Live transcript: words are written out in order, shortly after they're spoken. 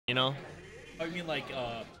You know? Oh, you mean like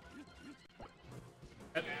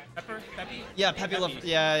Pepper? Peppy? Yeah, Pepe.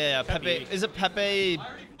 Yeah. Pepe. Is it Pepe?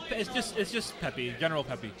 It's just Peppy. General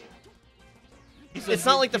Peppy. It's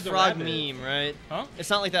not like the frog meme, right? Huh? It's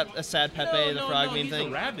not like that a sad Pepe, the frog meme thing.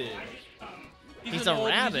 He's a rabbit. He's a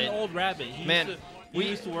rabbit. He's an old rabbit. He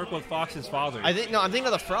used to work with Fox's father. I'm thinking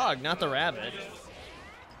of the frog, not the rabbit.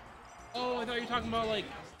 Oh, I thought you were talking about like.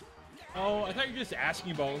 Oh, I thought you were just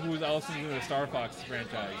asking about who else is in the Star Fox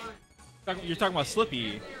franchise. You're talking about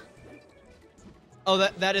Slippy. Oh,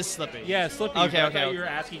 that is Slippy. Yeah, Slippy. Okay. I thought you were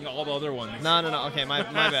asking all the other ones. No. Okay, my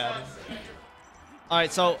bad. All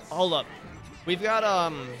right, so hold up. We've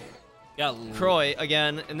got Croix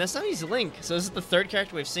again, and this time he's Link. So this is the third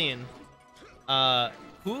character we've seen.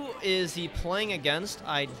 Who is he playing against?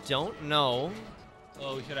 I don't know.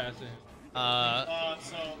 Oh, we should ask him.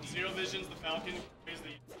 So Zerovision's the Falcon.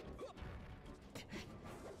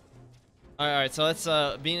 All right, so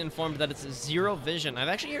that's being informed that it's Zerovision. I've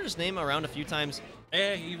actually heard his name around a few times.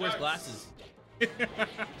 Hey, he wears glasses.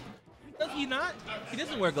 Does he not? He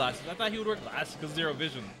doesn't wear glasses. I thought he would wear glasses because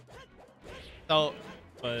Zerovision. So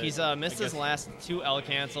But he's missed his last 2 L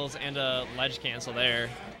cancels and a ledge cancel there.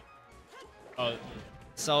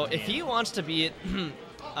 So if he wants to beat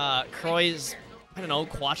Croix's, I don't know,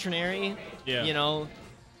 quaternary, you know,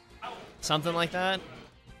 something like that.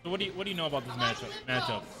 So what do you know about this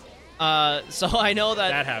matchup? So I know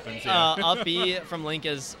that happens. Yeah. up B from Link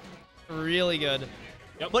is really good.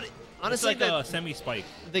 Yep. But honestly, it's like a semi-spike.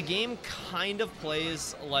 The game kind of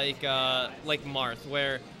plays like Marth,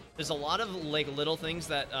 where there's a lot of like little things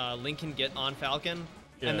that Link can get on Falcon,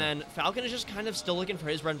 and then Falcon is just kind of still looking for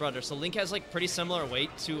his bread and butter. So Link has like pretty similar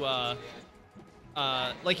weight to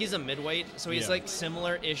like he's a mid-weight, so he's like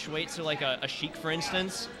similar-ish weight to like a Sheik, for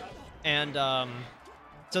instance. And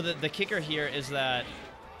so the kicker here is that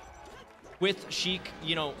with Sheik,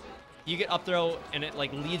 you know, you get up throw and it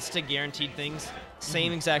like leads to guaranteed things.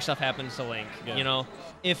 Same exact stuff happens to Link. You know,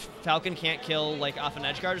 if Falcon can't kill like off an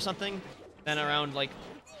edge guard or something, then around like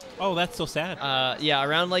that's so sad. yeah,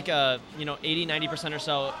 around like 80-90% or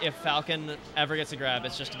so, if Falcon ever gets a grab,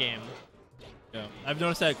 it's just a game. Yeah, I've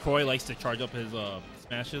noticed that Croix likes to charge up his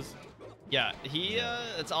smashes. Yeah,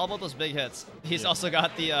 it's all about those big hits. He's also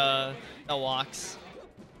got the walks.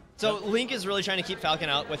 So Link is really trying to keep Falcon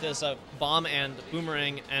out with his bomb and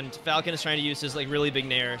boomerang, and Falcon is trying to use his like really big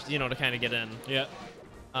nair, you know, to kind of get in. Yeah.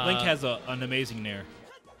 Link has an amazing nair.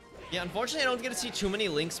 Yeah, unfortunately, I don't get to see too many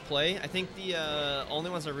Links play. I think the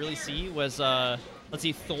only ones I really see was let's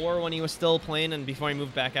see, Thor when he was still playing and before he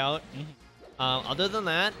moved back out. Other than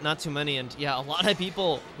that, not too many. And yeah, a lot of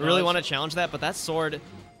people really want to challenge that, but that sword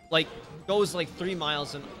like goes like 3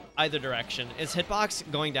 miles in either direction. Its hitbox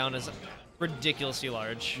going down is ridiculously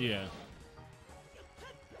large. Yeah.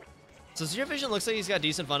 So Zerovision looks like he's got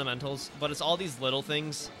decent fundamentals, but it's all these little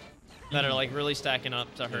things that are like really stacking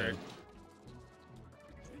up to hurt.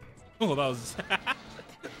 Oh, that was.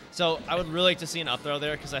 So I would really like to see an up throw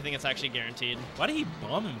there because I think it's actually guaranteed. Why did he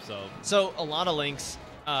bomb himself? So a lot of Links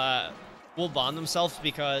will bomb themselves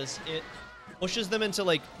because it pushes them into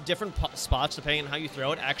like different spots depending on how you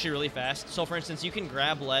throw it actually really fast. So for instance, you can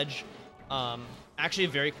grab ledge actually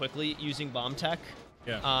very quickly using bomb tech.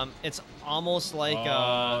 Yeah. It's almost like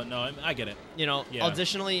no, I get it. You know,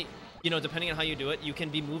 additionally, you know, depending on how you do it, you can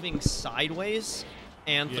be moving sideways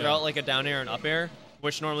and throw out like a down air and up air,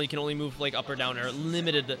 which normally you can only move like up or down air,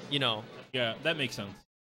 limited, you know. Yeah, that makes sense.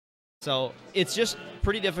 So it's just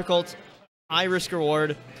pretty difficult, high risk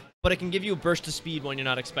reward, but it can give you a burst of speed when you're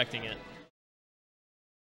not expecting it.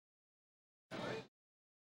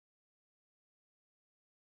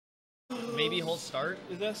 Maybe hold start.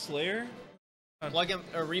 Is that Slayer? Plug him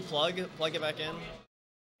or replug, plug it back in.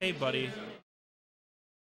 Hey, buddy.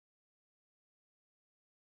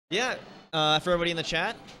 Yeah, for everybody in the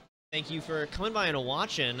chat, thank you for coming by and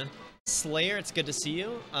watching. Slayer, it's good to see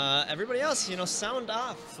you. Everybody else, you know, sound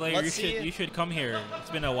off. Slayer, you should come here. It's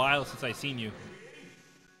been a while since I've seen you.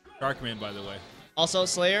 Darkman, by the way. Also,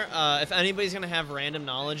 Slayer, if anybody's gonna have random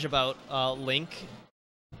knowledge about Link,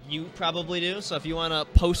 you probably do. So if you want to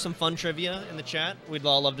post some fun trivia in the chat, we'd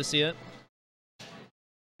all love to see it.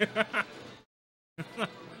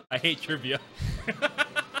 I hate trivia.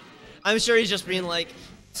 I'm sure he's just being like,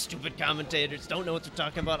 stupid commentators don't know what they're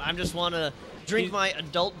talking about. I just want to drink my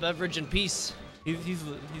adult beverage in peace. He's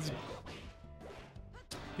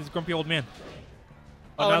a grumpy old man.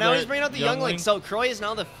 Oh, now he's bringing out the young Link. So Croix is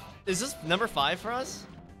now is this number 5 for us?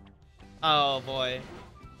 Oh boy.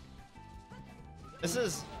 This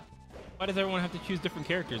is. Why does everyone have to choose different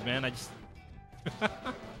characters, man? I just.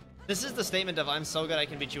 This is the statement of I'm so good I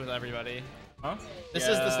can beat you with everybody. Huh? This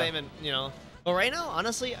is the statement, you know. Well, right now,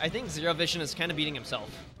 honestly, I think Zero Vision is kind of beating himself.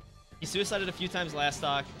 He suicided a few times last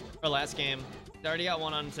game. He already got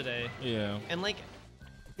one on today. Yeah. And like,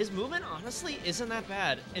 his movement honestly isn't that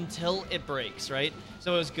bad until it breaks, right?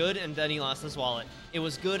 So it was good, and then he lost his wallet. It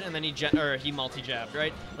was good, and then he multi-jabbed,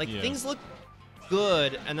 right? Like things look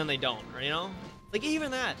good, and then they don't, you know? Like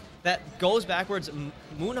even that goes backwards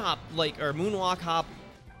moon hop, like, or moonwalk hop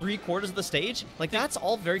 3/4 of the stage. Like that's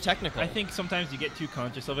all very technical. I think sometimes you get too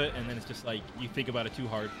conscious of it, and then it's just like you think about it too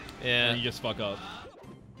hard, yeah, and you just fuck up.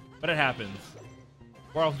 But it happens.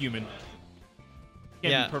 We're all human.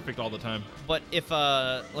 Can't be perfect all the time. But if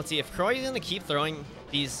let's see, if Croix is gonna keep throwing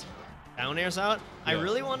these down airs out, I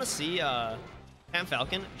really want to see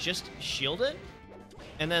Falcon just shield it,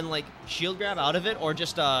 and then like shield grab out of it, or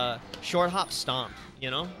just short hop stomp. You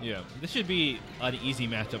know? Yeah. This should be an easy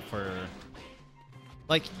matchup for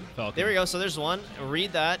like Falcon. There we go. So there's one.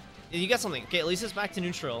 Read that. You got something. Okay, at least it's back to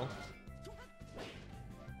neutral.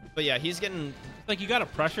 But yeah, he's getting like you gotta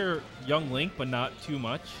pressure young Link, but not too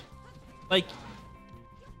much. Like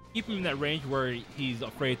keep him in that range where he's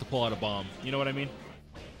afraid to pull out a bomb. You know what I mean?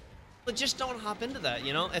 But just don't hop into that.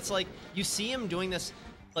 You know, it's like you see him doing this.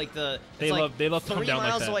 Like they love to come down 3 miles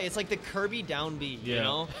like that. away. It's like the Kirby down B. Yeah. You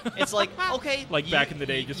know, it's like okay, like back in the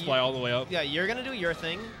day, just fly all the way up. Yeah, you're gonna do your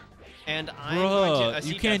thing, and I'm going to.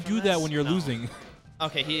 You can't do that when you're losing.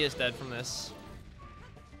 Okay, he is dead from this.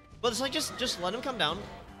 But it's like just let him come down,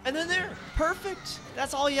 and then there, perfect.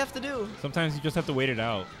 That's all you have to do. Sometimes you just have to wait it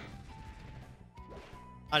out.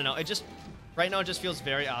 I don't know. It just right now it just feels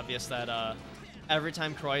very obvious that every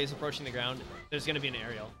time Croix is approaching the ground, there's going to be an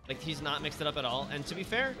aerial. Like he's not mixed it up at all. And to be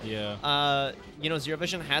fair, you know, Zero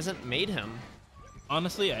Vision hasn't made him.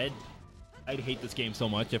 Honestly, I'd hate this game so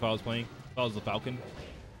much if I was playing. If I was the Falcon.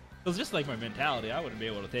 It was just like my mentality. I wouldn't be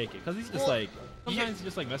able to take it because he's just like sometimes he's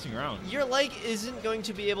just like messing around. Your leg isn't going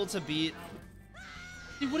to be able to beat.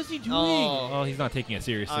 Dude, what is he doing? Oh, he's not taking it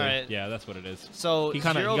seriously. All right. Yeah, that's what it is. So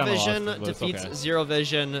Zero Vision defeats okay. Zero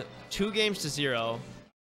Vision 2 games to 0.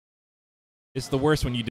 It's the worst when you